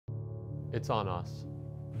It's on us.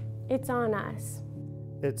 It's on us.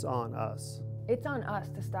 It's on us. It's on us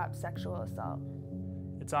to stop sexual assault.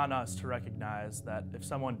 It's on us to recognize that if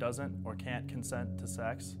someone doesn't or can't consent to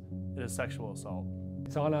sex, it is sexual assault.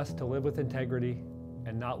 It's on us to live with integrity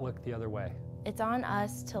and not look the other way. It's on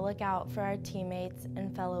us to look out for our teammates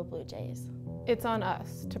and fellow Blue Jays. It's on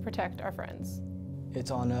us to protect our friends.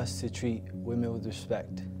 It's on us to treat women with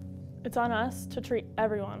respect. It's on us to treat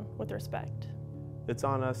everyone with respect. It's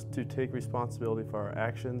on us to take responsibility for our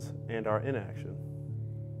actions and our inaction.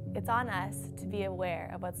 It's on us to be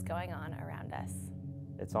aware of what's going on around us.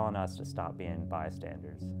 It's on us to stop being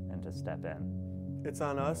bystanders and to step in. It's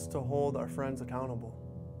on us to hold our friends accountable.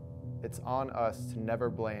 It's on us to never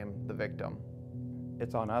blame the victim.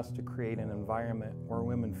 It's on us to create an environment where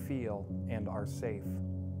women feel and are safe.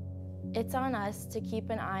 It's on us to keep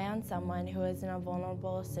an eye on someone who is in a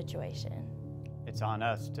vulnerable situation. It's on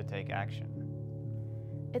us to take action.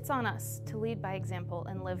 It's on us to lead by example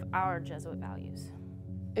and live our Jesuit values.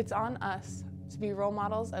 It's on us to be role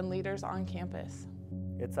models and leaders on campus.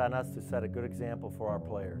 It's on us to set a good example for our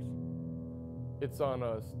players. It's on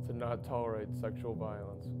us to not tolerate sexual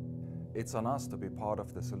violence. It's on us to be part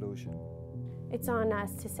of the solution. It's on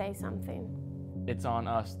us to say something. It's on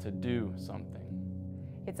us to do something.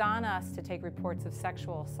 It's on us to take reports of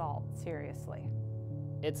sexual assault seriously.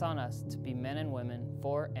 It's on us to be men and women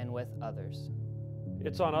for and with others.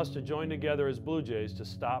 It's on us to join together as Blue Jays to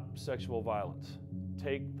stop sexual violence.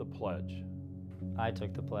 Take the pledge. I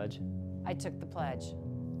took the pledge. I took the pledge.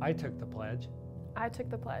 I took the pledge. I took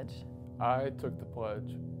the pledge. I took the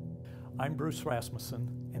pledge. I'm Bruce Rasmussen,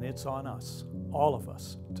 and it's on us, all of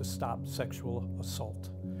us, to stop sexual assault.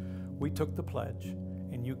 We took the pledge,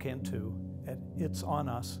 and you can too, at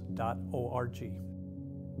itsonus.org.